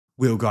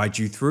We'll guide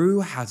you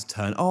through how to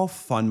turn off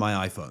Find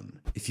My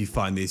iPhone. If you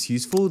find this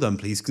useful, then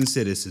please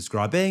consider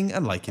subscribing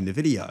and liking the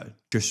video.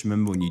 Just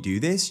remember, when you do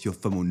this, your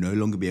phone will no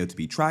longer be able to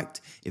be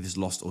tracked if it's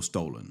lost or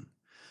stolen.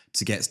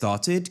 To get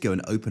started, go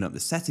and open up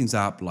the Settings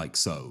app like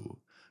so.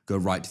 Go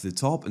right to the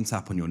top and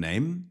tap on your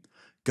name.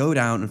 Go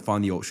down and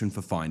find the option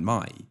for Find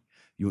My.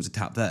 You want to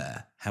tap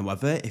there.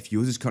 However, if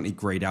yours is currently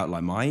grayed out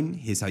like mine,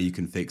 here's how you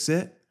can fix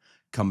it.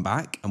 Come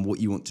back, and what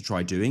you want to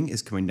try doing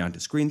is coming down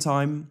to screen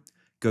time.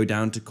 Go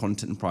down to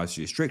content and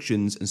privacy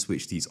restrictions and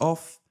switch these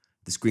off.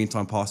 The screen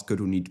time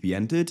passcode will need to be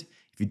entered.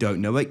 If you don't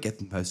know it, get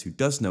the person who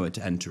does know it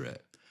to enter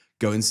it.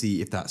 Go and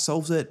see if that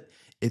solves it.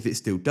 If it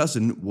still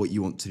doesn't, what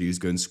you want to do is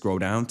go and scroll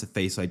down to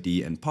Face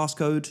ID and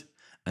passcode,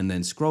 and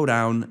then scroll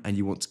down, and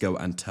you want to go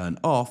and turn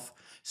off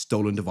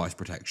stolen device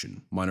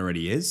protection. Mine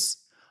already is.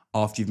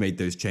 After you've made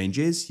those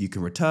changes, you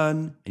can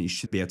return, and you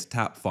should be able to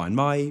tap Find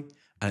My,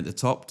 and at the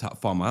top, tap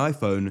Find My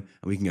iPhone, and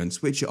we can go and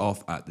switch it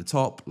off at the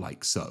top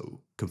like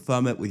so.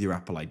 Confirm it with your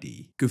Apple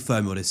ID.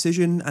 Confirm your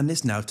decision, and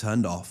it's now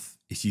turned off.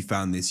 If you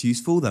found this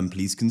useful, then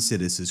please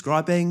consider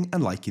subscribing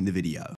and liking the video.